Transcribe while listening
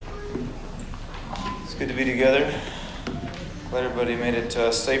Good to be together. Glad everybody made it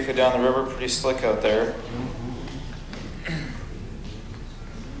safely down the river. Pretty slick out there.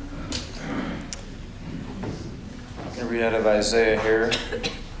 I'm going to read out of Isaiah here.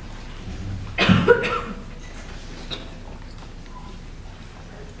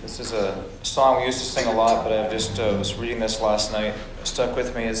 This is a song we used to sing a lot, but I just was reading this last night. It stuck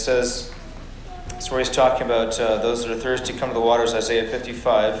with me. It says, it's where he's talking about those that are thirsty, come to the waters, Isaiah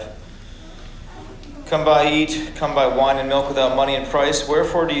 55. Come buy, eat, come buy wine and milk without money and price.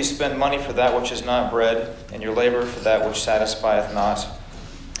 Wherefore do you spend money for that which is not bread, and your labor for that which satisfieth not?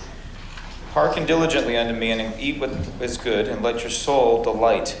 Hearken diligently unto me, and eat what is good, and let your soul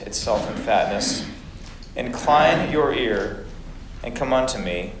delight itself in fatness. Incline your ear, and come unto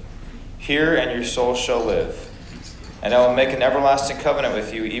me. Hear, and your soul shall live. And I will make an everlasting covenant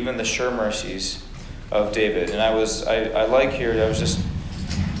with you, even the sure mercies of David. And I like here, I was just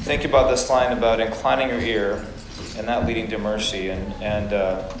think about this line about inclining your ear and that leading to mercy. And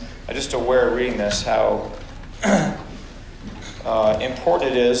I'm just aware reading this how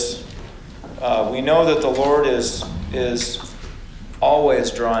important it is. We know that the Lord is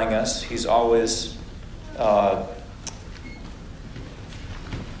always drawing us. He's always more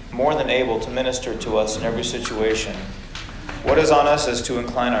than able to minister to us in every situation. What is on us is to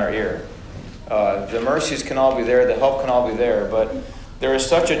incline our ear. The mercies can all be there, the help can all be there, but there is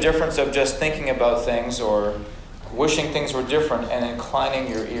such a difference of just thinking about things or wishing things were different and inclining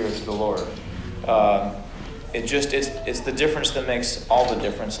your ear to the Lord. It's the difference that makes all the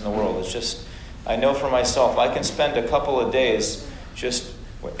difference in the world. It's just, I know for myself, I can spend a couple of days just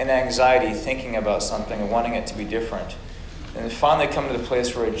in anxiety thinking about something and wanting it to be different. And finally come to the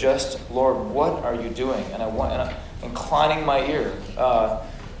place where Lord, what are you doing? And I'm inclining my ear.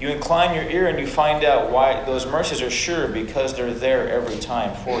 You incline your ear and you find out why those mercies are sure because they're there every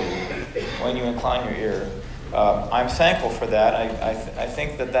time for you when you incline your ear. I'm thankful for that. I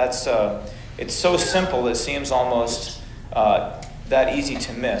think that's it's so simple it seems almost that easy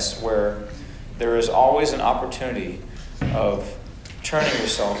to miss, where there is always an opportunity of turning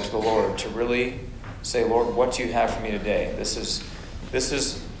yourself to the Lord to really say, Lord, what do you have for me today? This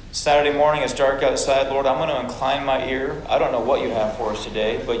is Saturday morning, it's dark outside. Lord, I'm going to incline my ear. I don't know what you have for us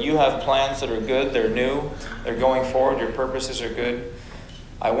today, but you have plans that are good, they're new, they're going forward, your purposes are good.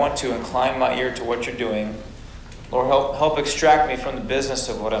 I want to incline my ear to what you're doing. Lord, help extract me from the business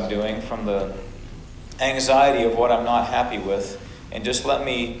of what I'm doing, from the anxiety of what I'm not happy with, and just let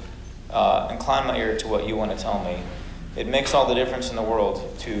me incline my ear to what you want to tell me. It makes all the difference in the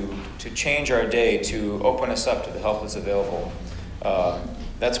world to change our day, to open us up to the help that's available.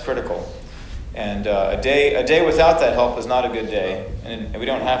 That's critical. And a day without that help is not a good day. And we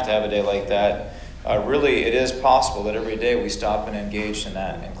don't have to have a day like that. Really, it is possible that every day we stop and engage in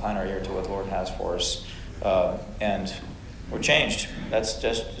that and incline our ear to what the Lord has for us. And we're changed. That's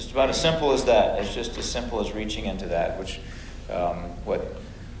just about as simple as that. It's just as simple as reaching into that, which a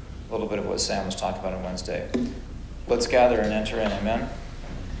little bit of what Sam was talking about on Wednesday. Let's gather and enter in. Amen.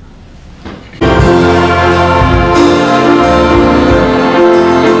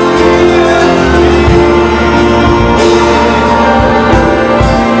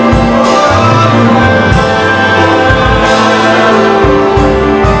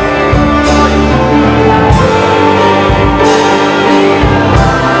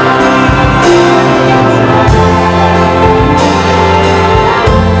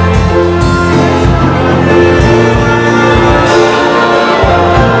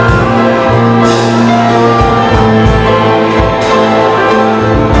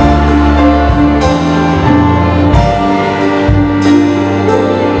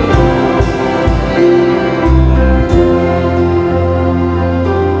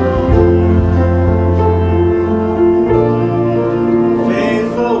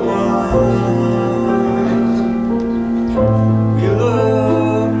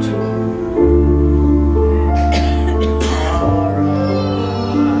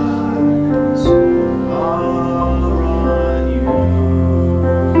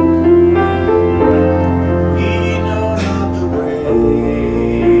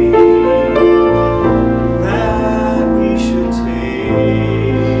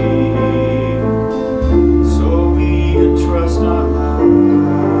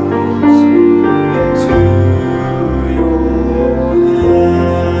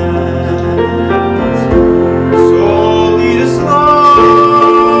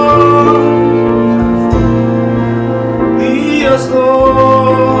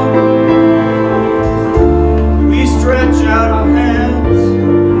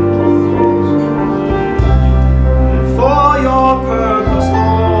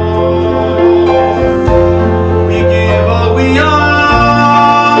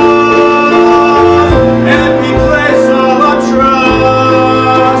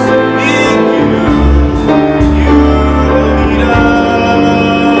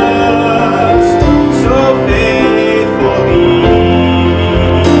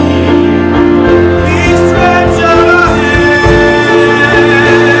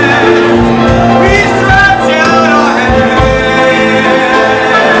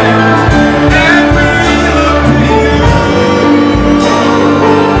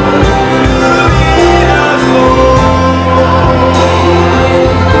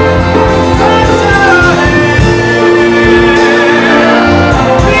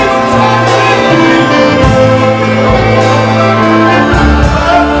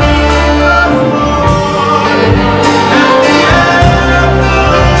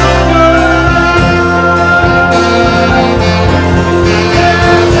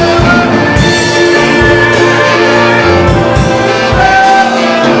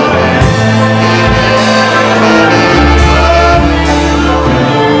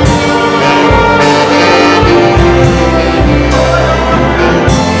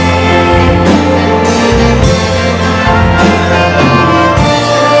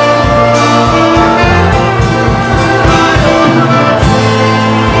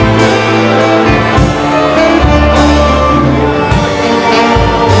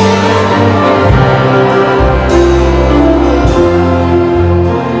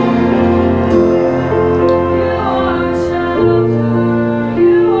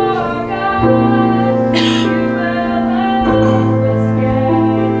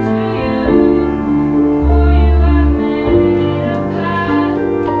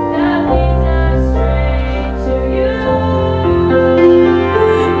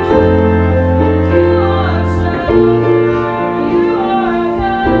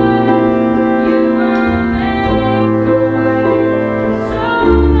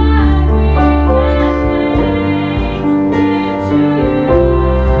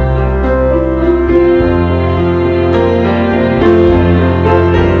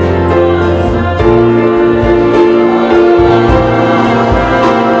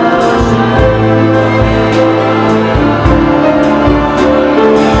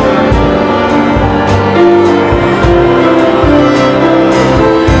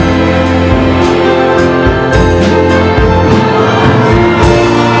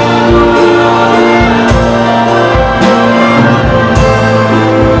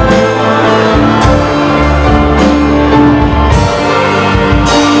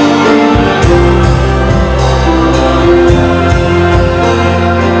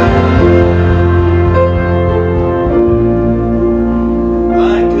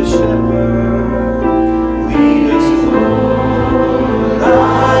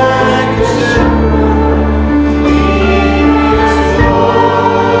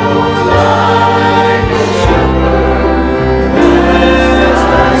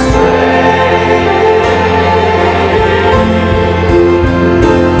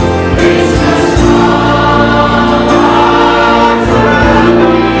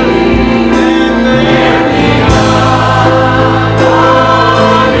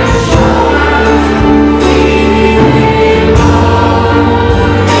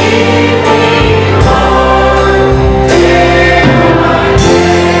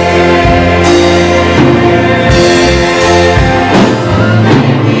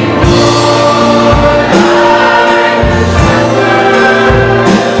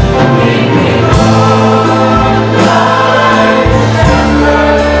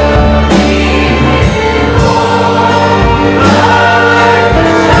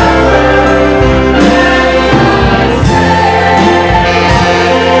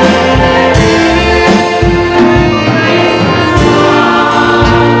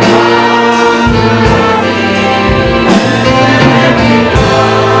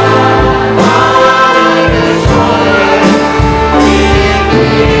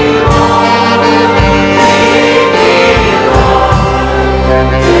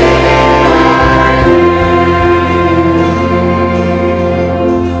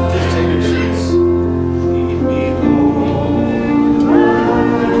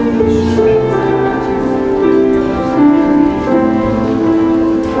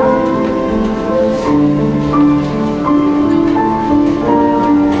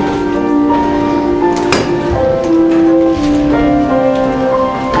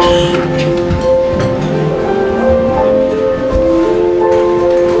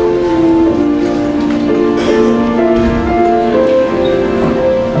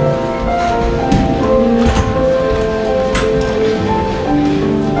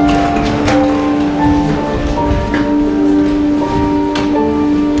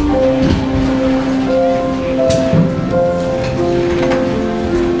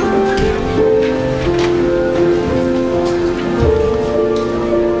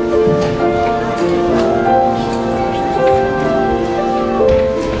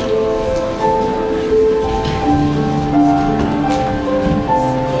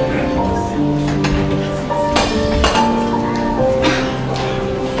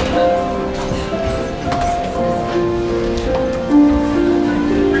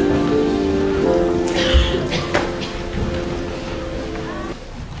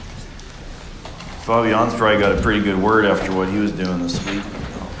 Fabian's probably got a pretty good word after what he was doing this week.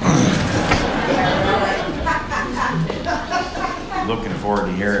 Looking forward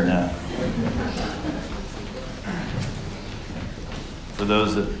to hearing that. For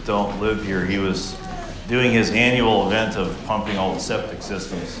those that don't live here, he was doing his annual event of pumping all the septic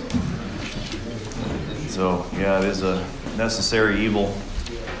systems. So, yeah, it is a necessary evil.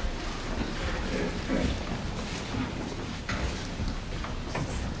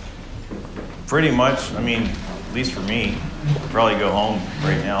 Pretty much, I mean, at least for me, I'll probably go home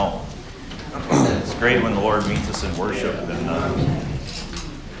right now. It's great when the Lord meets us in worship, and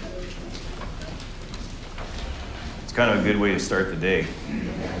it's kind of a good way to start the day.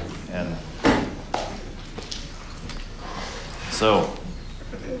 And so,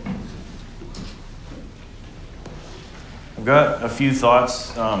 I've got a few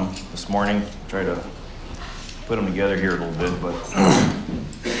thoughts this morning. Try to put them together here a little bit, but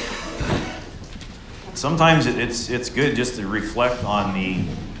sometimes it's good just to reflect on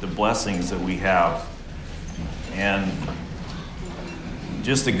the blessings that we have and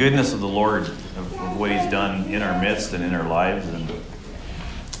just the goodness of the Lord, of what He's done in our midst and in our lives.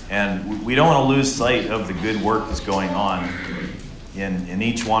 And we don't want to lose sight of the good work that's going on in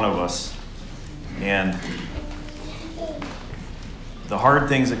each one of us. And the hard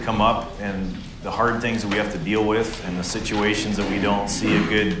things that come up and the hard things that we have to deal with and the situations that we don't see a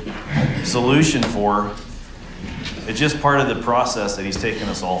good solution for, it's just part of the process that He's taken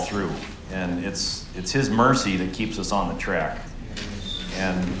us all through. And it's His mercy that keeps us on the track.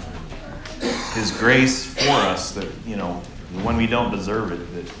 And His grace for us that, you know, when we don't deserve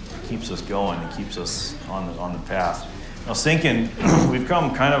it, that keeps us going and keeps us on the path. I was thinking, we've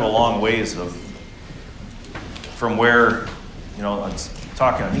come kind of a long ways from where, you know, I was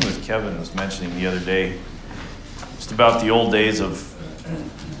talking, I think it was Kevin was mentioning the other day, just about the old days of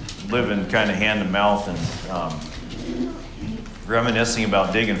living kind of hand to mouth and reminiscing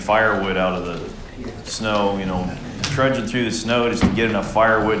about digging firewood out of the snow, you know, trudging through the snow just to get enough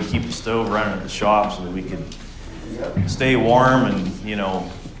firewood to keep the stove running at the shop so that we could stay warm, and, you know,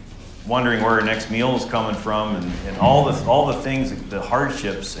 wondering where our next meal is coming from, and all the things, the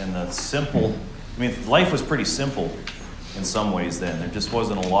hardships and the simple. I mean, life was pretty simple in some ways then. There just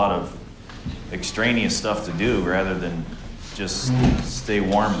wasn't a lot of extraneous stuff to do rather than just stay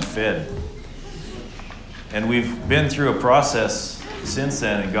warm and fed. And we've been through a process since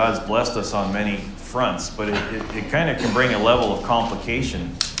then, and God's blessed us on many fronts, but it kind of can bring a level of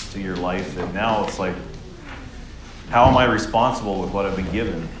complication to your life that now it's like, how am I responsible with what I've been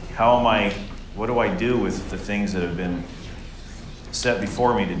given? What do I do with the things that have been set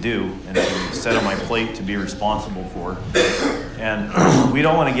before me to do and set on my plate to be responsible for? And we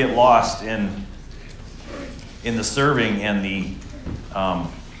don't want to get lost in the serving and the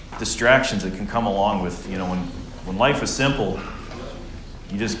distractions that can come along with, you know, when life is simple,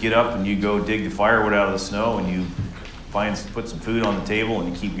 you just get up and you go dig the firewood out of the snow and you put some food on the table and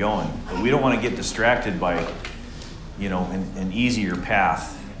you keep going. But we don't want to get distracted by, you know, an easier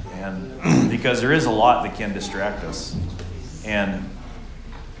path. And because there is a lot that can distract us. And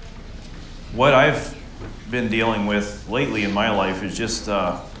what I've been dealing with lately in my life is just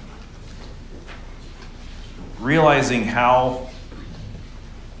realizing how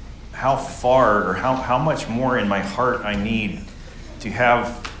far, or how much more in my heart I need to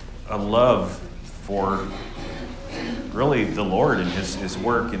have a love for really the Lord and His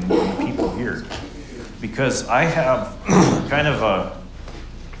work and the people here. Because I have kind of a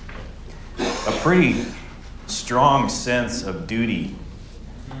pretty strong sense of duty,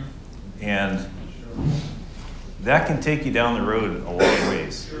 and that can take you down the road a long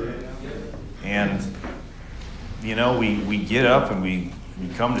ways. And, you know, we get up and we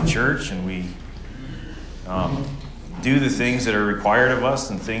come to church and we do the things that are required of us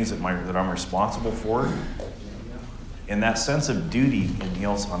and things that I'm responsible for. And that sense of duty, and, you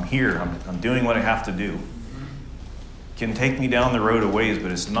know, I'm here, I'm doing what I have to do, can take me down the road a ways,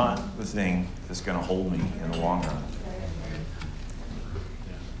 but it's not the thing that's going to hold me in the long run.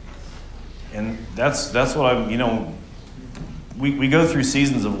 And that's what I'm, you know, we go through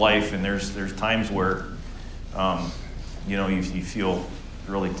seasons of life, and there's times where, you know, you feel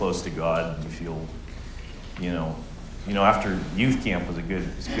really close to God. You feel, you know, after youth camp was a good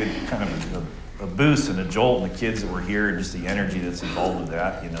kind of a boost and a jolt, and the kids that were here, and just the energy that's involved with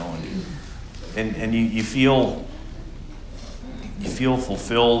that, you know, and you feel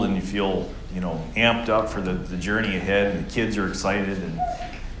fulfilled, and you feel, you know, amped up for the journey ahead, and the kids are excited,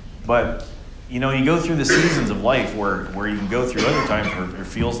 but you know, you go through the seasons of life where you can go through other times where it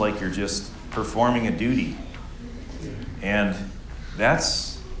feels like you're just performing a duty, and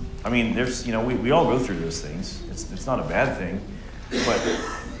that's I mean, there's, we all go through those things. It's not a bad thing. But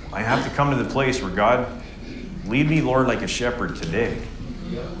I have to come to the place where God, lead me, Lord, like a shepherd today.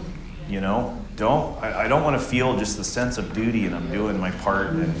 I don't want to feel just the sense of duty and I'm doing my part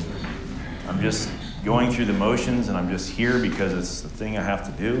and I'm just going through the motions and I'm just here because it's the thing I have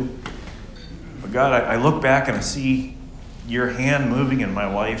to do. But God, I look back and I see your hand moving in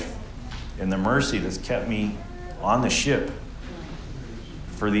my life and the mercy that's kept me on the ship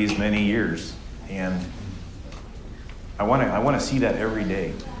for these many years. And I want to see that every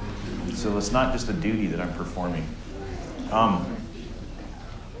day. So it's not just a duty that I'm performing. Some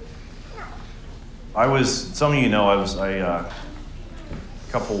of you know, a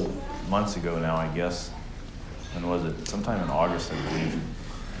couple months ago now, I guess. When was it? Sometime in August, I believe.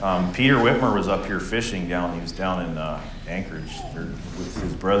 Peter Whitmer was up here fishing down. He was down in Anchorage with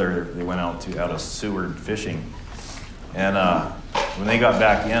his brother. They went out of Seward fishing. And when they got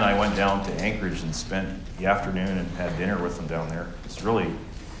back in, I went down to Anchorage and spent the afternoon and had dinner with them down there. It's really a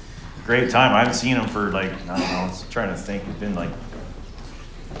great time. I haven't seen them for I don't know, I was trying to think. It's been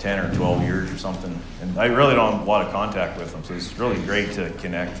 10 or 12 years or something. And I really don't have a lot of contact with him, so it's really great to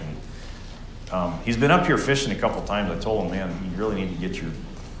connect. And he's been up here fishing a couple times. I told him, man, you really need to get your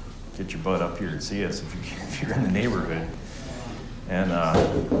butt up here and see us if you're in the neighborhood. And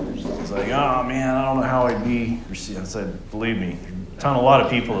he's like, oh, man, I don't know how I'd be received. I said, believe me, a lot of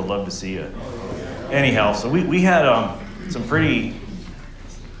people would love to see you. Anyhow, so we had some pretty,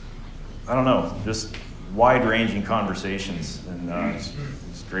 I don't know, just wide-ranging conversations, and it's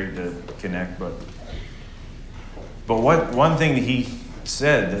great to connect. But one thing that he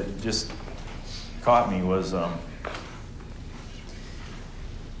said that just caught me was,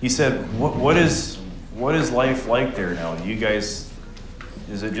 he said, "What is life like there now? Do you guys?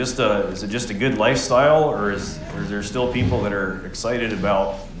 Is it just a good lifestyle, or is there still people that are excited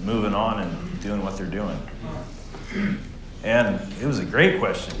about moving on and doing what they're doing?" And it was a great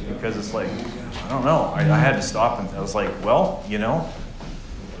question because it's I don't know. I had to stop and I was like, well,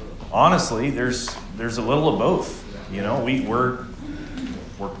 honestly, there's a little of both.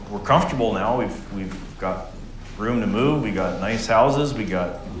 We're comfortable now. We've got room to move. We got nice houses. We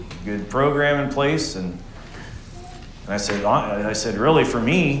got good program in place. And I said, really, for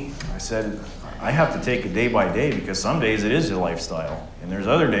me, I said, I have to take it day by day because some days it is a lifestyle, and there's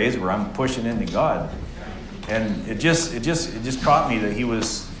other days where I'm pushing into God. And it just caught me that he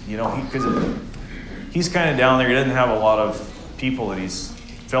was, because he's kind of down there. He doesn't have a lot of people that he's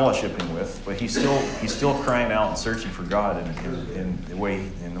fellowshipping with, but he's still crying out and searching for God in the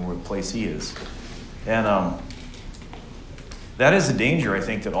place he is. And that is a danger, I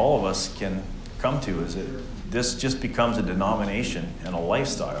think, that all of us can come to, is that this just becomes a denomination and a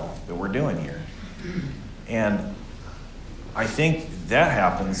lifestyle that we're doing here. And I think that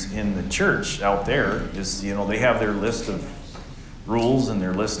happens in the church out there is, they have their list of rules and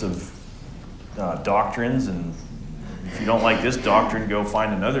their list of doctrines. And if you don't like this doctrine, go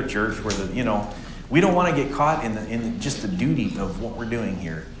find another church where we don't want to get caught in just the duty of what we're doing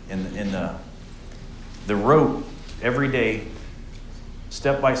here in the rote every day,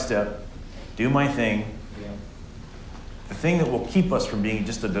 step by step, do my thing. The thing that will keep us from being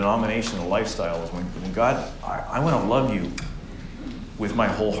just a denominational lifestyle is when God, I want to love you with my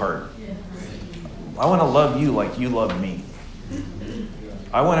whole heart. I want to love you like you love me.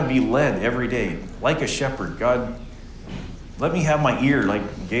 I want to be led every day like a shepherd. God, let me have my ear, like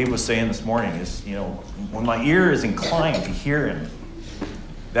Gabe was saying this morning, is, when my ear is inclined to hear him,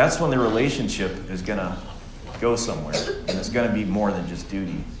 that's when the relationship is going to go somewhere, and it's going to be more than just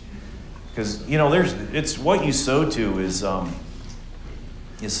duty. Because, it's what you sow to is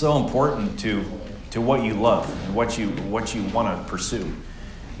so important to what you love and what you want to pursue.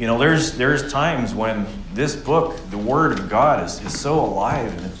 There's times when this book, the Word of God, is so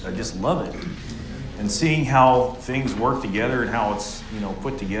alive, and I just love it. And seeing how things work together and how it's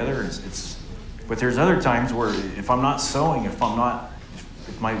put together, but there's other times where if I'm not sowing, if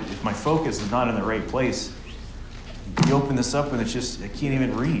my focus is not in the right place, you open this up and it's just, I can't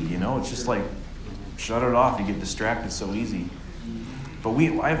even read, it's just like, shut it off. You get distracted so easy. But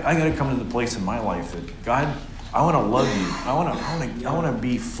I got to come to the place in my life that, God, I want to love you. I want to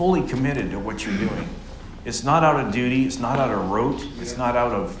be fully committed to what you're doing. It's not out of duty. It's not out of rote. It's not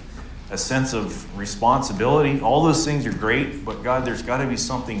out of a sense of responsibility. All those things are great, but God, there's got to be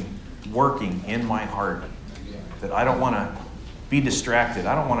something working in my heart that I don't want to be distracted.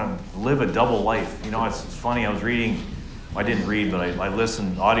 I don't want to live a double life. It's funny. I didn't read, but I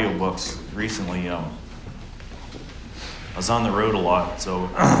listened to audiobooks recently. I was on the road a lot, so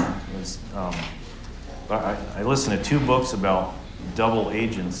but I listened to 2 books about double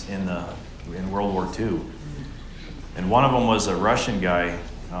agents in World War II. And one of them was a Russian guy,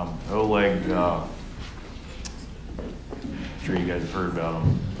 Oleg, I'm sure you guys have heard about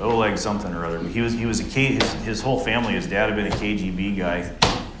him, Oleg something or other. He was his whole family, his dad had been a KGB guy,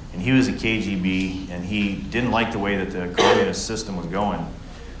 and he was a KGB, and he didn't like the way that the communist system was going.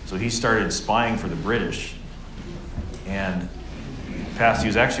 So he started spying for the British. And he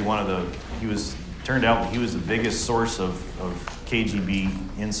was actually turned out that he was the biggest source of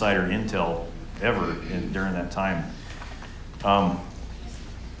KGB insider intel ever during that time.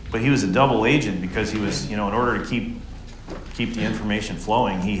 But he was a double agent because he was, in order to keep the information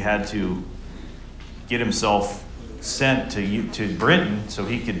flowing, he had to get himself sent to Britain so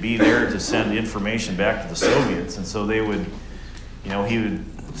he could be there to send information back to the Soviets. And so they would, he would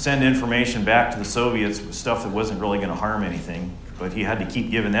send information back to the Soviets with stuff that wasn't really going to harm anything, but he had to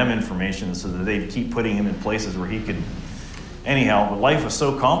keep giving them information so that they'd keep putting him in places where he could. Anyhow, but life was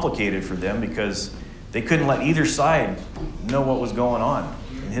so complicated for them because they couldn't let either side know what was going on.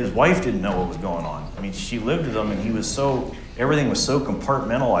 And his wife didn't know what was going on. I mean, she lived with him, and everything was so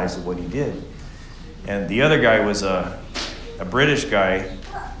compartmentalized of what he did. And the other guy was a British guy,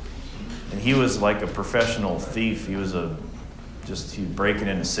 and he was like a professional thief. He was he was breaking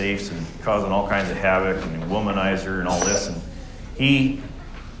into safes and causing all kinds of havoc and a womanizer and all this. And he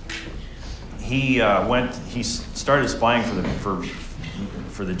started spying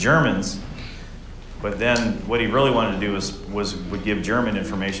for the Germans, but then what he really wanted to do would give German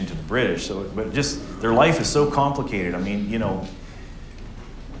information to the British. But just their life is so complicated. I mean,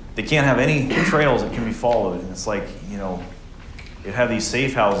 they can't have any trails that can be followed. And it's like, they have these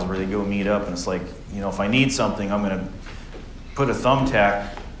safe houses where they go meet up, and it's like, if I need something, I'm going to put a thumbtack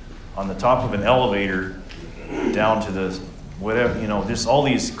on the top of an elevator down to the whatever, just all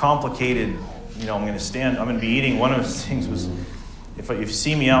these complicated, I'm going to be eating. One of the things was, if you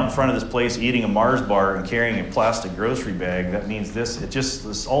see me out in front of this place eating a Mars bar and carrying a plastic grocery bag, that means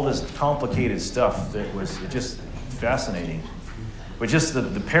all this complicated stuff that was just fascinating. But just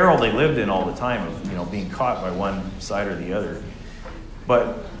the peril they lived in all the time of, being caught by one side or the other.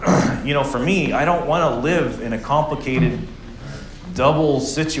 But, for me, I don't want to live in a complicated double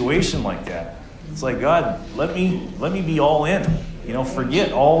situation like that. It's like, God, let me be all in.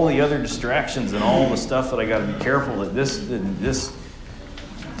 Forget all the other distractions and all the stuff that I got to be careful that this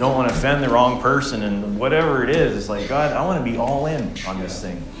don't want to offend the wrong person and whatever it is. It's like, God, I want to be all in on this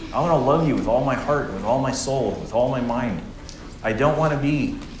thing. I want to love you with all my heart, with all my soul, with all my mind. I don't want to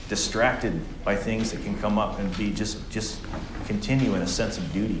be distracted by things that can come up and be just continue in a sense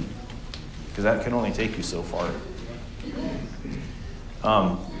of duty, because that can only take you so far.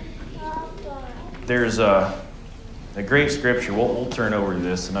 There's a great scripture. We'll turn over to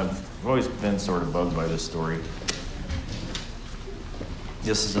this, and I've always been sort of bugged by this story.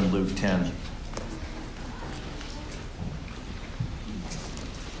 This is in Luke 10.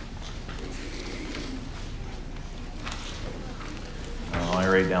 I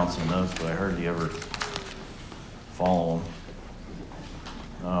write down some notes, but I hardly ever follow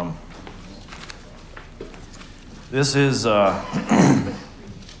them. This is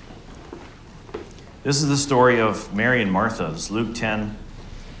the story of Mary and Martha. This is Luke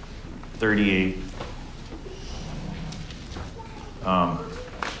 10:38.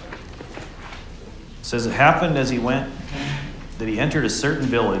 It says, it happened as he went that he entered a certain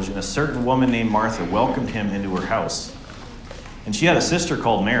village, and a certain woman named Martha welcomed him into her house. And she had a sister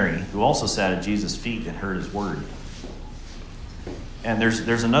called Mary, who also sat at Jesus' feet and heard his word. And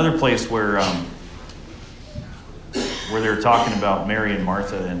there's another place where they're talking about Mary and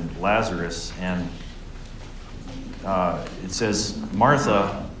Martha and Lazarus, and it says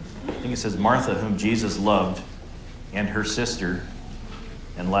Martha, I think it says Martha, whom Jesus loved, and her sister,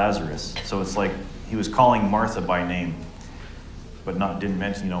 and Lazarus. So it's like he was calling Martha by name, but didn't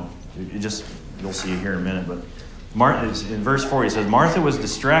mention, you'll see it here in a minute. But in verse 4, he says, Martha was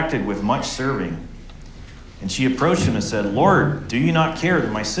distracted with much serving, and she approached him and said, Lord, do you not care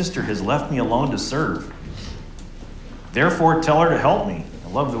that my sister has left me alone to serve? Therefore, tell her to help me. I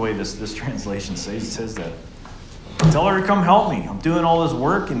love the way this translation says that. Tell her to come help me. I'm doing all this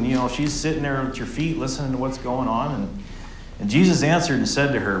work, and she's sitting there at your feet listening to what's going on. And Jesus answered and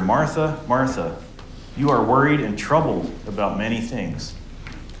said to her, Martha, Martha, you are worried and troubled about many things.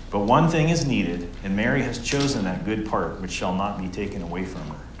 But one thing is needed, and Mary has chosen that good part, which shall not be taken away from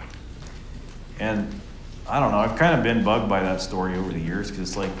her. And I don't know, I've kind of been bugged by that story over the years,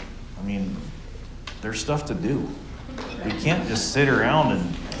 because there's stuff to do. We can't just sit around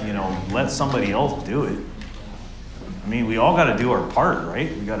and, let somebody else do it. We all got to do our part, right?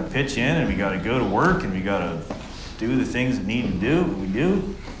 We got to pitch in, and we got to go to work, and we got to do the things that need to do, we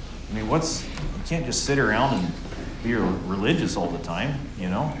do. I mean, you can't just sit around and be religious all the time, you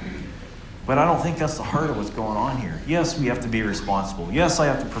know? But I don't think that's the heart of what's going on here. Yes, we have to be responsible. Yes, I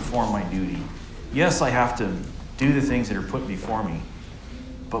have to perform my duty. Yes, I have to do the things that are put before me.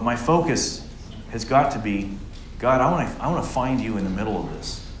 But my focus has got to be, God, I want to find you in the middle of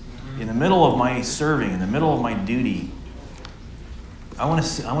this. In the middle of my serving, in the middle of my duty, I want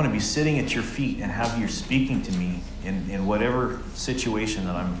to be sitting at your feet and have you speaking to me in whatever situation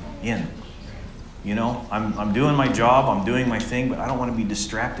that I'm in. You know, I'm doing my job, I'm doing my thing, but I don't want to be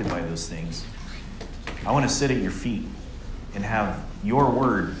distracted by those things. I want to sit at your feet and have your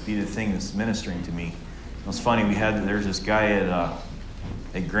word be the thing that's ministering to me. It was funny, there's this guy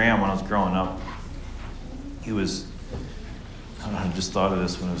at Graham when I was growing up. He was, I don't know, I just thought of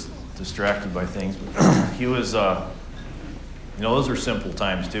this when I was distracted by things, but he was, those were simple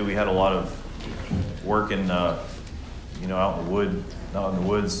times too. We had a lot of work in, out in the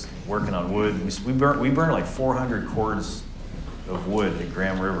woods, working on wood. We burned like 400 cords of wood at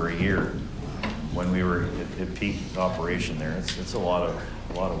Graham River a year when we were at peak operation there. It's a lot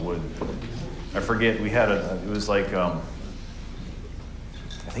of wood. I forget, it was like, I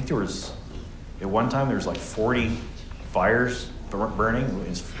think at one time there was like 40 fires burning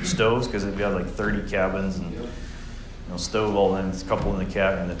in stoves, because we had like 30 cabins and stove all in, a couple in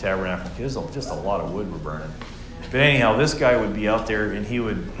the tabernacle. It was just a lot of wood were burning. But anyhow, this guy would be out there and he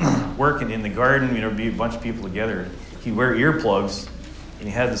would work in the garden, be a bunch of people together. He'd wear earplugs and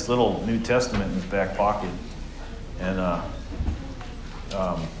he had this little New Testament in his back pocket. And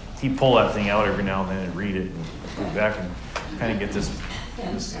he'd pull that thing out every now and then and read it and go back and kind of get this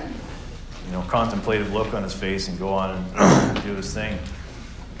contemplative look on his face and go on and do his thing.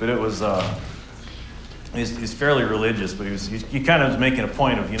 But it was, he's fairly religious, but he kind of was making a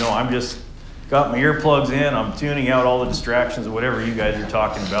point of, I'm just got my earplugs in, I'm tuning out all the distractions of whatever you guys are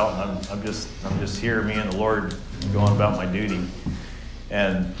talking about, and I'm just here, me and the Lord, going about my duty.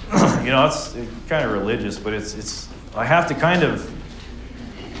 And it's kind of religious, but it's I have to kind of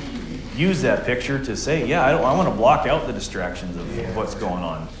use that picture to say, I want to block out the distractions of what's going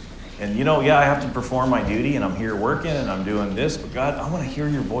on. And I have to perform my duty, and I'm here working, and I'm doing this, but God, I want to hear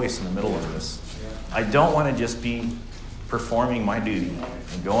your voice in the middle of this. I don't want to just be performing my duty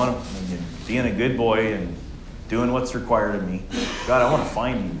and going and being a good boy and doing what's required of me. God, I want to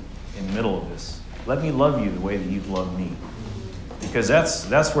find you in the middle of this. Let me love you the way that you've loved me. Because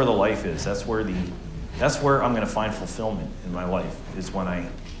that's where the life is. That's where I'm going to find fulfillment in my life, is when I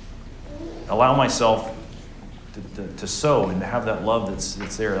allow myself to sow and to have that love that's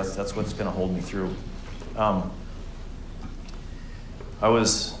there. That's what's going to hold me through. I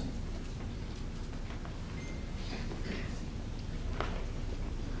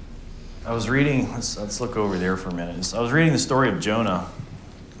was reading, let's look over there for a minute. I was reading the story of Jonah,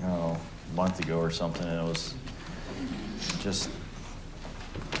 a month ago or something, and it was it's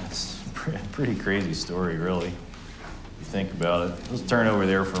a pretty crazy story, really, if you think about it. Let's turn over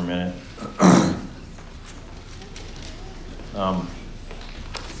there for a minute.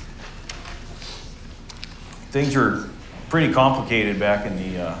 Things were pretty complicated back in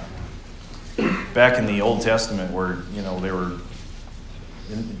the Old Testament, where they were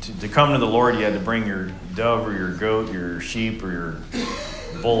to come to the Lord. You had to bring your dove or your goat, your sheep or your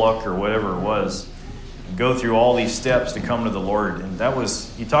bullock or whatever it was, and go through all these steps to come to the Lord. And that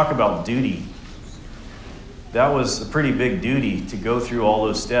was, you talk about duty. That was a pretty big duty to go through all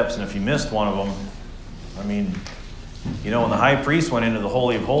those steps. And if you missed one of them, when the high priest went into the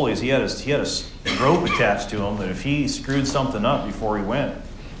Holy of Holies, he had a rope attached to him that if he screwed something up before he went,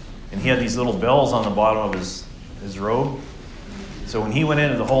 and he had these little bells on the bottom of his robe. So when he went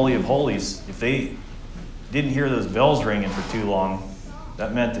into the Holy of Holies, if they didn't hear those bells ringing for too long,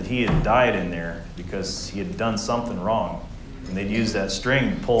 that meant that he had died in there because he had done something wrong. And they'd use that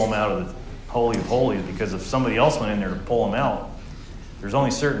string to pull him out of the Holy of Holies, because if somebody else went in there to pull him out, there's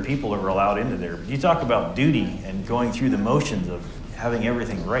only certain people that were allowed into there. But you talk about duty and going through the motions of having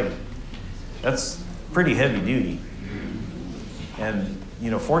everything right. That's pretty heavy duty. And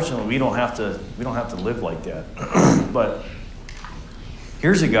fortunately, we don't have to live like that. But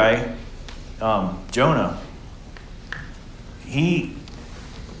here's a guy, Jonah.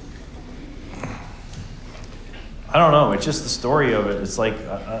 I don't know. It's just the story of it. It's like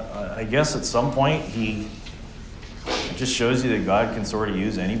I guess at some point it just shows you that God can sort of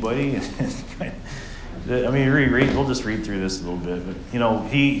use anybody. We'll just read through this a little bit. But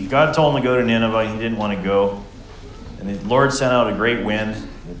God told him to go to Nineveh. He didn't want to go. And the Lord sent out a great wind,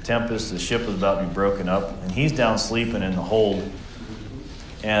 the tempest, the ship was about to be broken up, and he's down sleeping in the hold.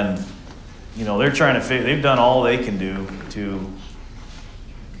 And they're trying to they've done all they can do to,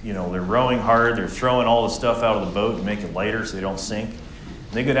 they're rowing hard, they're throwing all the stuff out of the boat to make it lighter so they don't sink.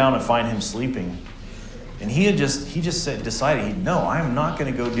 And they go down and find him sleeping. And he decided, no, I'm not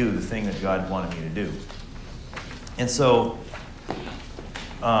going to go do the thing that God wanted me to do. And so,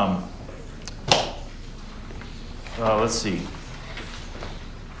 let's see.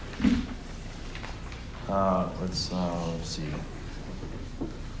 Let's see.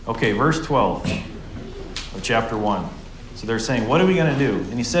 Okay, verse 12 of chapter 1. So they're saying, what are we going to do?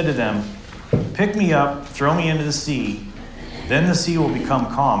 And he said to them, pick me up, throw me into the sea, then the sea will become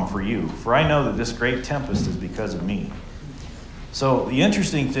calm for you. For I know that this great tempest is because of me. So the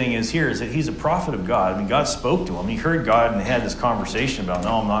interesting thing is here is that he's a prophet of God. I mean, God spoke to him. He heard God and had this conversation about,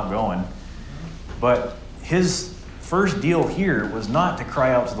 no, I'm not going. But his first deal here was not to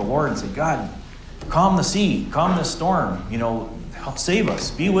cry out to the Lord and say, God, calm the sea, calm the storm, help save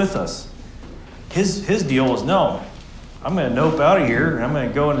us, be with us. His deal was, no, I'm going to nope out of here, and I'm going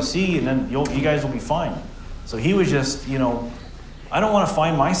to go in the sea, and then you guys will be fine. So he was just, I don't want to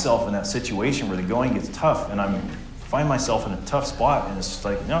find myself in that situation where the going gets tough, and I find myself in a tough spot, and it's just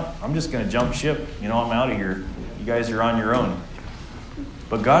like, no, I'm just going to jump ship. I'm out of here. You guys are on your own.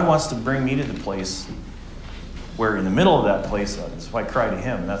 But God wants to bring me to the place where in the middle of that place, that's why I cry to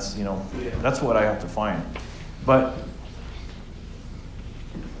him. That's, that's what I have to find. But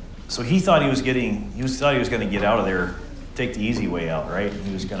so he thought he was going to get out of there, take the easy way out, right?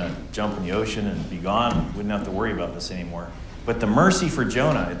 He was going to jump in the ocean and be gone, wouldn't have to worry about this anymore. But the mercy for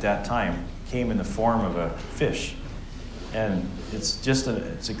Jonah at that time came in the form of a fish. And it's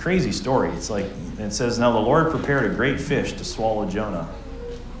a crazy story. It's like, it says, now the Lord prepared a great fish to swallow Jonah.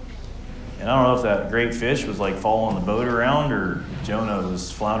 And I don't know if that great fish was like following the boat around or Jonah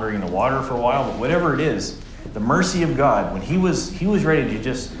was floundering in the water for a while, but whatever it is, the mercy of God, when he was ready to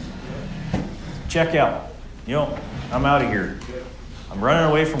just check out. I'm out of here. I'm running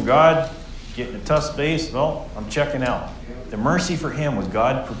away from God, getting a tough space. Well, I'm checking out. The mercy for him was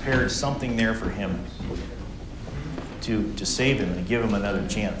God prepared something there for him to save him and to give him another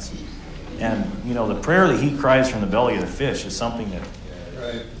chance. And, the prayer that he cries from the belly of the fish is something that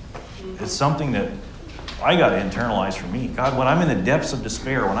I got to internalize for me. God, when I'm in the depths of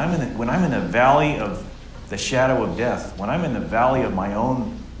despair, when I'm in the valley of the shadow of death, when I'm in the valley of my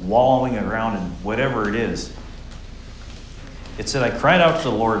own wallowing around in whatever it is, it said, I cried out to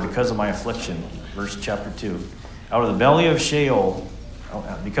the Lord because of my affliction. Verse chapter 2. Out of the belly of Sheol,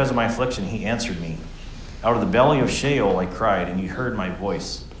 because of my affliction, he answered me. Out of the belly of Sheol I cried, and you heard my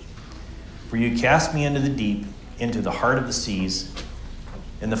voice. For you cast me into the deep, into the heart of the seas,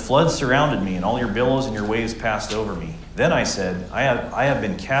 and the floods surrounded me, and all your billows and your waves passed over me. Then I said, I have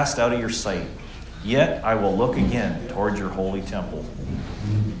been cast out of your sight, yet I will look again toward your holy temple.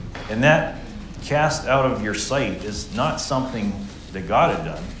 And that cast out of your sight is not something that God had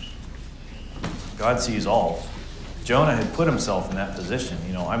done. God sees all. Jonah had put himself in that position.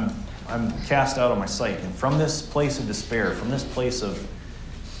 I'm cast out of my sight. And from this place of despair, from this place of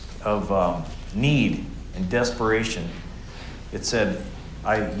need and desperation, it said,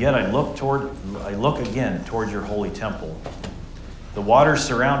 I look again toward your holy temple. The waters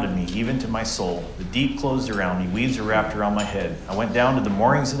surrounded me, even to my soul. The deep closed around me. Weeds are wrapped around my head. I went down to the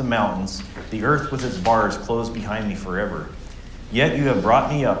moorings of the mountains. The earth with its bars closed behind me forever. Yet you have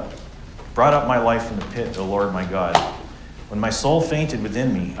brought up my life from the pit, O Lord my God. When my soul fainted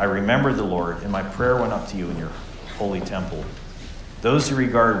within me, I remembered the Lord, and my prayer went up to you in your holy temple. Those who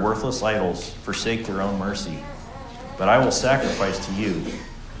regard worthless idols forsake their own mercy. But I will sacrifice to you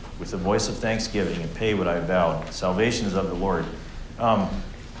with the voice of thanksgiving and pay what I vowed. Salvation is of the Lord.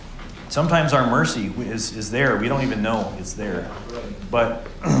 Sometimes our mercy is there. We don't even know it's there. But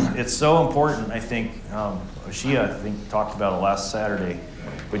it's so important, I think, Oshia, talked about it last Saturday,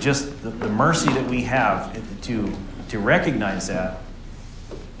 but just the mercy that we have to recognize that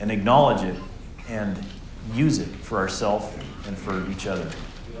and acknowledge it and use it for ourselves and for each other.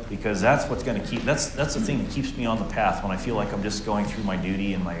 Because that's what's going to that's the thing that keeps me on the path when I feel like I'm just going through my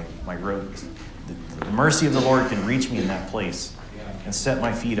duty and my road. The mercy of the Lord can reach me in that place and set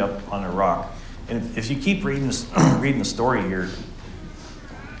my feet up on a rock. And if you keep reading the story here,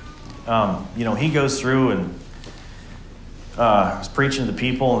 he goes through and was preaching to the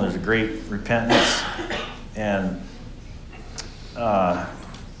people, and there's a great repentance, and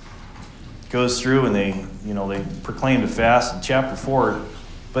goes through and they proclaimed a fast in chapter 4.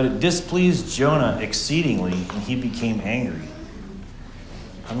 But it displeased Jonah exceedingly, and he became angry.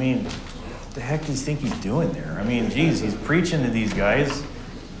 I mean, what the heck does he think he's doing there? I mean, he's preaching to these guys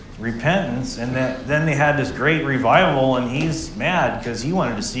repentance, and then they had this great revival, and he's mad because he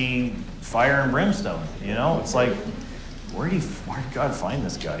wanted to see fire and brimstone. It's like, where did God find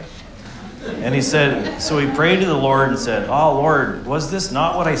this guy? And he said, so he prayed to the Lord and said, "Oh, Lord, was this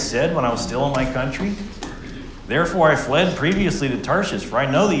not what I said when I was still in my country? Therefore I fled previously to Tarshish, for I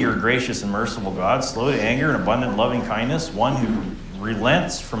know that you're a gracious and merciful God, slow to anger and abundant loving kindness, one who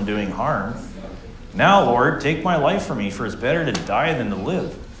relents from doing harm. Now, Lord, take my life from me, for it's better to die than to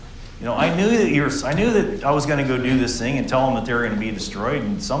live." I knew that I was going to go do this thing and tell them that they were going to be destroyed,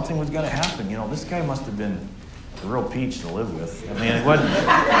 and something was going to happen. This guy must have been a real peach to live with. I mean,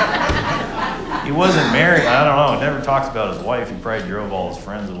 he wasn't married. I don't know. He never talks about his wife. He probably drove all his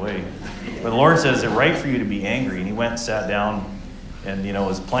friends away. But the Lord says, "Is it right for you to be angry?" And he went and sat down, and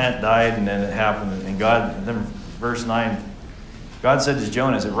his plant died, and then it happened. And then verse 9, God said to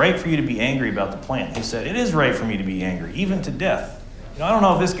Jonah, "Is it right for you to be angry about the plant?" He said, "It is right for me to be angry, even to death." I don't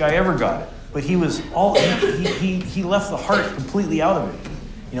know if this guy ever got it, but he left the heart completely out of it.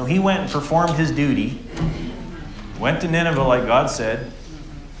 He went and performed his duty, went to Nineveh like God said,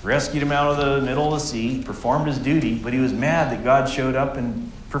 rescued him out of the middle of the sea, performed his duty, but he was mad that God showed up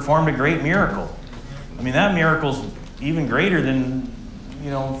and performed a great miracle. I mean, that miracle's even greater than,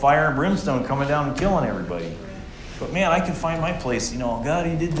 fire and brimstone coming down and killing everybody. But man, I can find my place. God,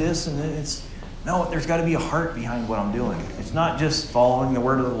 he did this, and no, there's got to be a heart behind what I'm doing. It's not just following the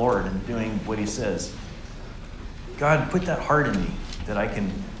word of the Lord and doing what he says. God, put that heart in me that I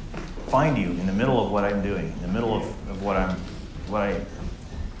can find you in the middle of what I'm doing, in the middle of what I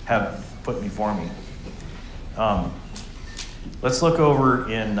have put before me. Let's look over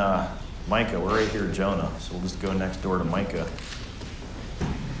in Micah. We're right here, Jonah, so we'll just go next door to Micah.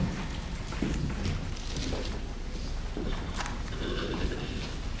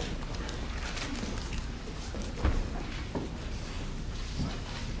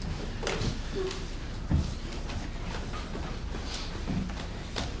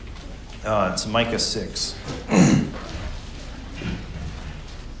 It's Micah 6.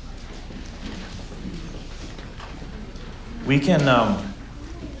 We can, I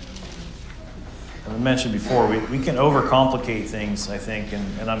mentioned before, we can overcomplicate things, I think,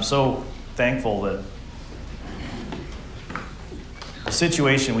 and I'm so thankful that the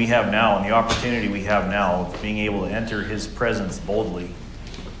situation we have now and the opportunity we have now of being able to enter his presence boldly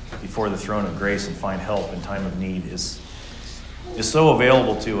before the throne of grace and find help in time of need is so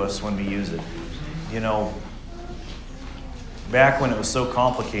available to us when we use it. Back when it was so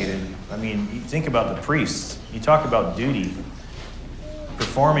complicated, I mean, you think about the priests. You talk about duty,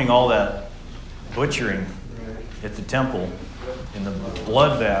 performing all that butchering at the temple and the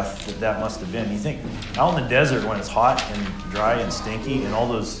bloodbath that must have been. You think out in the desert when it's hot and dry and stinky and all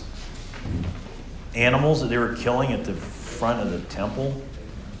those animals that they were killing at the front of the temple.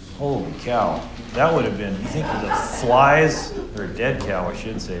 Holy cow. That would have been, you think of the flies, or a dead cow, I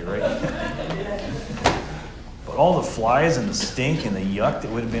should say, right? But all the flies and the stink and the yuck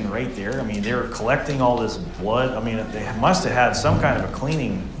that would have been right there. I mean, they were collecting all this blood. I mean, they must have had some kind of a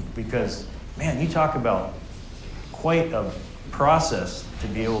cleaning because, man, you talk about quite a process to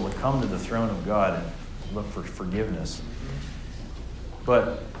be able to come to the throne of God and look for forgiveness.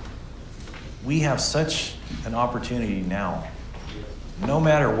 But we have such an opportunity now. No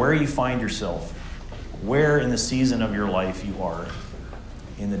matter where you find yourself, where in the season of your life you are,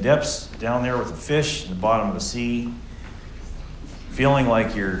 in the depths down there with the fish, in the bottom of the sea, feeling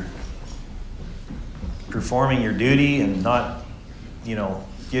like you're performing your duty and not,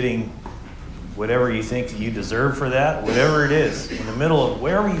 getting whatever you think that you deserve for that, whatever it is, in the middle of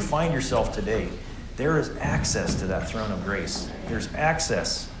wherever you find yourself today, there is access to that throne of grace. There's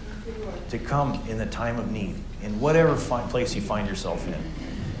access to come in the time of need, in whatever place you find yourself in.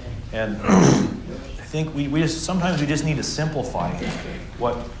 And I think sometimes we just need to simplify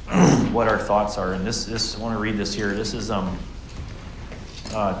what our thoughts are. And this I want to read this here. This is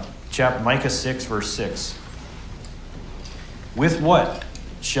Micah 6, verse 6. "With what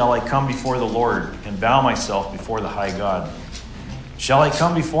shall I come before the Lord and bow myself before the high God? Shall I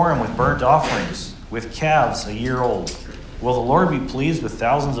come before him with burnt offerings, with calves a year old? Will the Lord be pleased with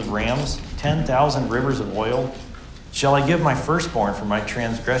thousands of rams, 10,000 rivers of oil? Shall I give my firstborn for my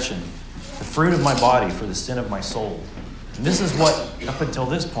transgression, the fruit of my body for the sin of my soul?" And this is what, up until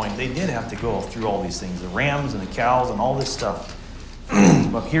this point, they did have to go through all these things, the rams and the cows and all this stuff.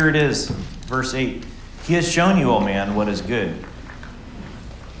 But here it is, verse 8. "He has shown you, O man, what is good.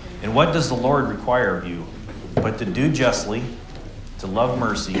 And what does the Lord require of you? But to do justly, to love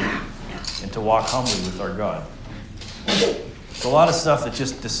mercy, and to walk humbly with our God." It's a lot of stuff that's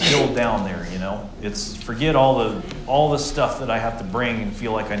just distilled down there, It's forget all the stuff that I have to bring and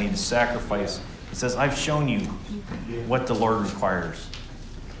feel like I need to sacrifice. It says, I've shown you what the Lord requires.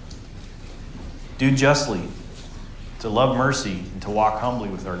 do justly, to love mercy, and to walk humbly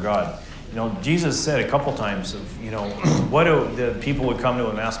with our God. Jesus said a couple times of, what do the people would come to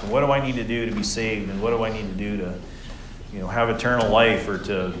him and ask him, what do I need to do to be saved? And what do I need to do to, have eternal life, or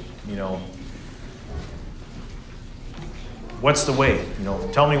to, what's the way?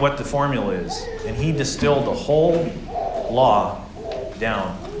 Tell me what the formula is. And he distilled the whole law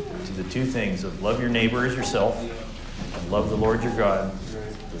down to the two things of love your neighbor as yourself and love the Lord your God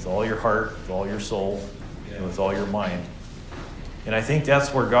with all your heart, with all your soul, and with all your mind. And I think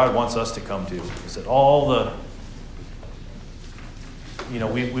that's where God wants us to come to. Is that all the,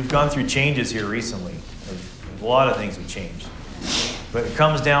 we've gone through changes here recently. A lot of things have changed. But it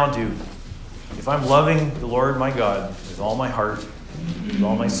comes down to, if I'm loving the Lord my God with all my heart, with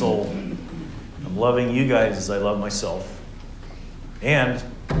all my soul, I'm loving you guys as I love myself. And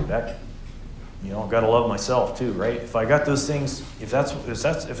that, I've got to love myself too, right? If I got those things, if that's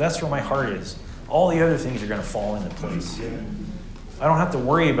where my heart is, all the other things are going to fall into place. I don't have to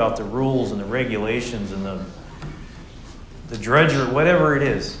worry about the rules and the regulations and the drudgery, whatever it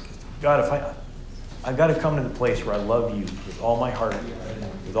is. God, I've got to come to the place where I love you with all my heart,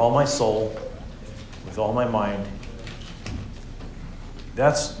 with all my soul, with all my mind.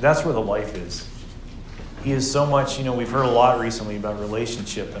 That's where the life is. He is so much, we've heard a lot recently about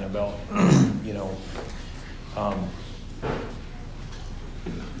relationship and about,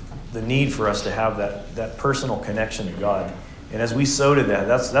 the need for us to have that personal connection to God. And as we sow to that,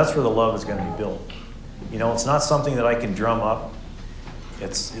 that's where the love is going to be built. It's not something that I can drum up.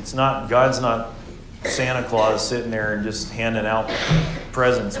 It's not, God's not Santa Claus sitting there and just handing out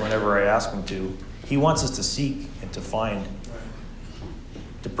presents whenever I ask him to. He wants us to seek and to find,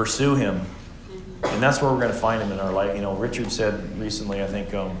 to pursue him. And that's where we're going to find him in our life. Richard said recently, I think,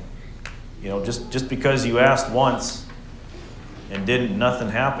 just because you asked once and nothing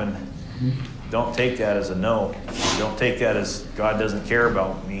happened, don't take that as a no. Don't take that as God doesn't care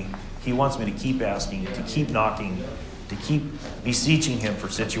about me. He wants me to keep asking, to keep knocking, to keep beseeching him for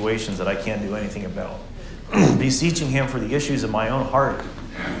situations that I can't do anything about. Beseeching him for the issues of my own heart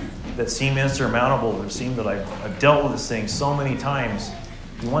that seem insurmountable, or seem that I've dealt with this thing so many times.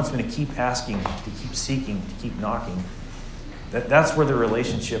 He wants me to keep asking, to keep seeking, to keep knocking. That's where the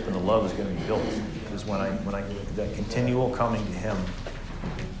relationship and the love is going to be built. Is when I that continual coming to him.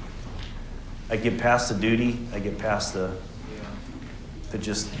 I get past the duty. I get past the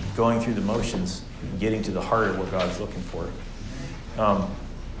just going through the motions and getting to the heart of what God's looking for.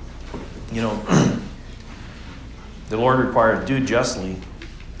 The Lord requires do justly.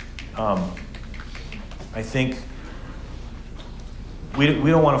 I think we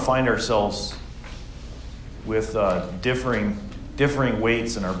don't want to find ourselves with differing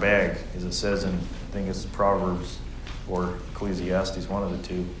weights in our bag, as it says in, I think it's Proverbs or Ecclesiastes, one of the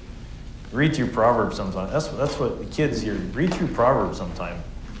two. Read through Proverbs sometime. That's what the kids here, read through Proverbs sometime.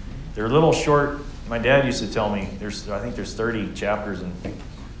 They're a little short. My dad used to tell me, I think there's 30 chapters in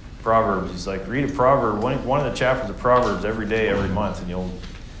Proverbs. He's like, read a proverb, one of the chapters of Proverbs every day, every month, and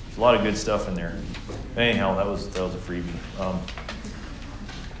there's a lot of good stuff in there. Anyhow, that was a freebie.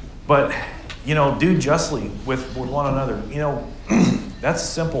 But do justly with one another. That's a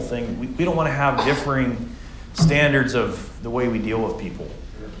simple thing. We don't want to have differing standards of the way we deal with people.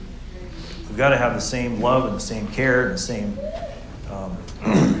 We've got to have the same love and the same care and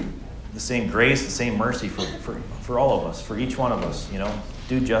the same grace, the same mercy for all of us, for each one of us.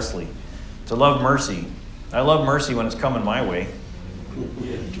 Do justly. To love mercy. I love mercy when it's coming my way.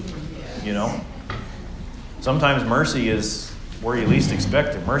 Sometimes mercy is where you least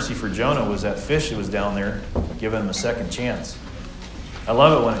expect it. Mercy for Jonah was that fish that was down there, giving him a second chance. I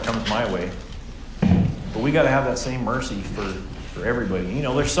love it when it comes my way. But we got to have that same mercy for everybody.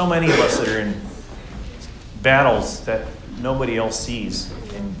 There's so many of us that are in battles that nobody else sees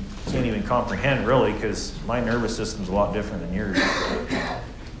and can't even comprehend, really, because my nervous system's a lot different than yours.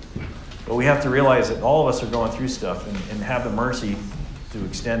 But we have to realize that all of us are going through stuff and have the mercy to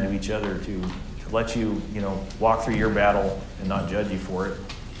extend to each other, to let you, walk through your battle and not judge you for it.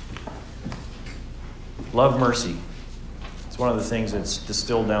 Love mercy. It's one of the things that's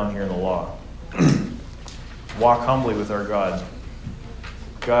distilled down here in the law. Walk humbly with our God.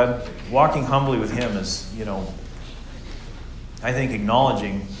 God, walking humbly with him is, I think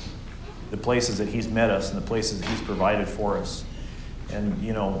acknowledging the places that he's met us and the places that he's provided for us. And,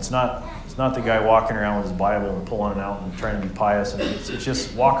 it's not the guy walking around with his Bible and pulling it out and trying to be pious. And it's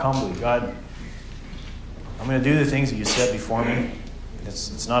just walk humbly. God, I'm going to do the things that you set before me.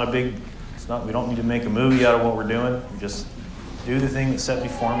 We don't need to make a movie out of what we're doing. We just do the thing that's set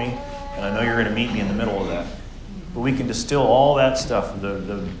before me, and I know you're going to meet me in the middle of that. But we can distill all that stuff,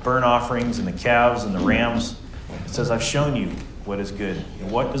 the burnt offerings and the calves and the rams. It says, I've shown you what is good.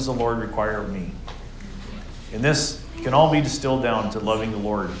 And what does the Lord require of me? And this can all be distilled down to loving the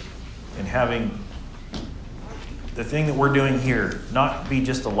Lord and having the thing that we're doing here not be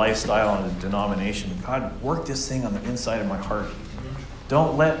just a lifestyle and a denomination. God, work this thing on the inside of my heart.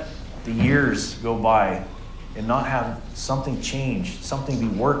 Don't let the years go by and not have something changed, something be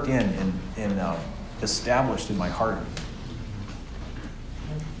worked in and established in my heart.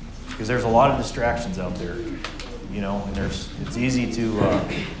 Because there's a lot of distractions out there, and it's easy to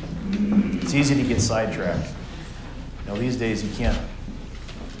get sidetracked. These days you can't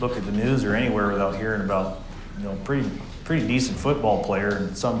look at the news or anywhere without hearing about pretty decent football player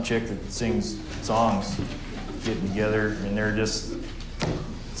and some chick that sings songs getting together, and it's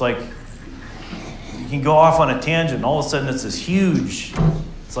like you can go off on a tangent and all of a sudden it's this huge,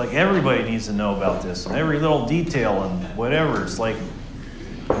 it's like everybody needs to know about this and every little detail and whatever. It's like,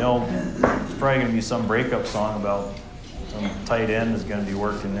 it's probably going to be some breakup song about some tight end is going to be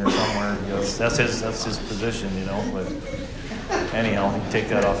working there somewhere. That's his position, but anyhow, you can take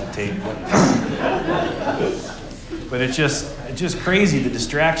that off the tape. But it's just crazy, the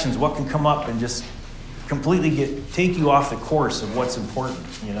distractions, what can come up and just completely take you off the course of what's important,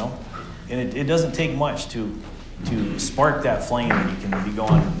 And it doesn't take much to spark that flame, and you can be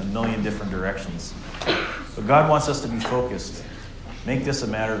going a million different directions. But God wants us to be focused. Make this a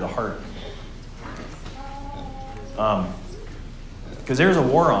matter of the heart. Because there's a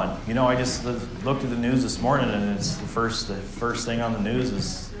war on. I just looked at the news this morning, and it's the first thing on the news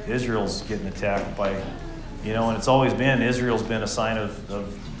is Israel's getting attacked by, and it's always been, Israel's been a sign of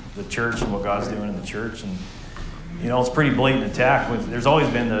the church and what God's doing in the church. And, it's a pretty blatant attack. There's always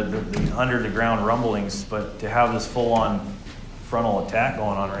been the under the ground rumblings, but to have this full-on frontal attack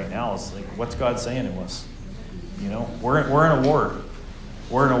going on right now, it's like, what's God saying to us? We're in a war.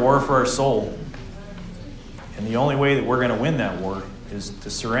 We're in a war for our soul. And the only way that we're going to win that war is to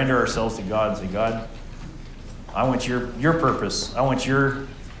surrender ourselves to God and say, God, I want your purpose. I want your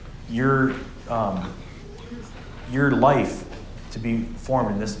life to be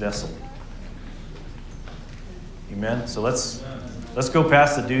formed in this vessel. Amen. So let's go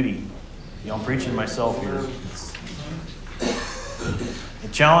past the duty. I'm preaching to myself here. I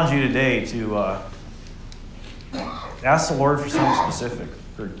challenge you today to ask the Lord for something specific,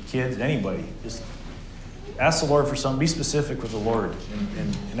 for kids, anybody. Just ask the Lord for something. Be specific with the Lord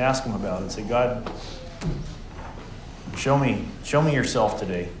and ask Him about it. Say, God, show me yourself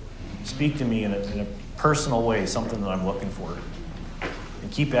today. Speak to me in a personal way, something that I'm looking for. And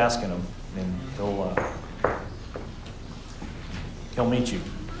keep asking Him, and He'll meet you.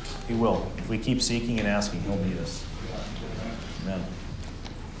 He will. If we keep seeking and asking, He'll meet us. Amen.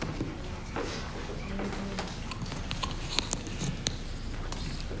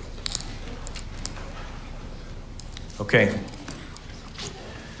 Okay.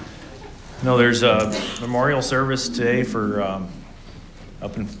 There's a memorial service today for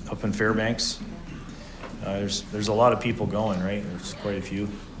up in Fairbanks. There's a lot of people going, right? There's quite a few.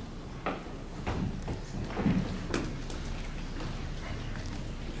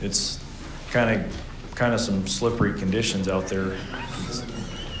 It's kind of some slippery conditions out there.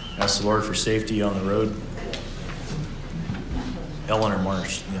 Ask the Lord for safety on the road. Eleanor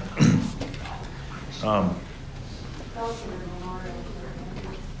Marsh, yeah.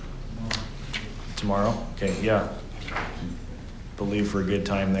 Tomorrow? Okay, yeah. Believe for a good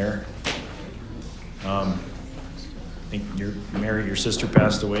time there. I think your sister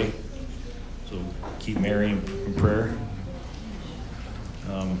passed away, so keep Mary in prayer.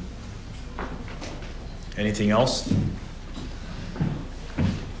 Anything else?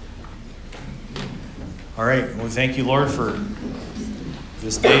 All right. Well, thank you, Lord, for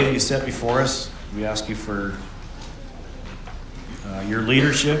this day that you set before us. We ask you for your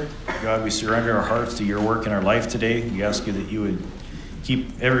leadership. God, we surrender our hearts to your work in our life today. We ask you that you would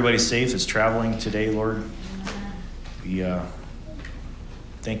keep everybody safe that's traveling today, Lord. We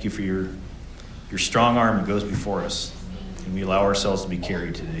thank you for your strong arm that goes before us. And we allow ourselves to be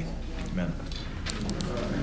carried today. Amen.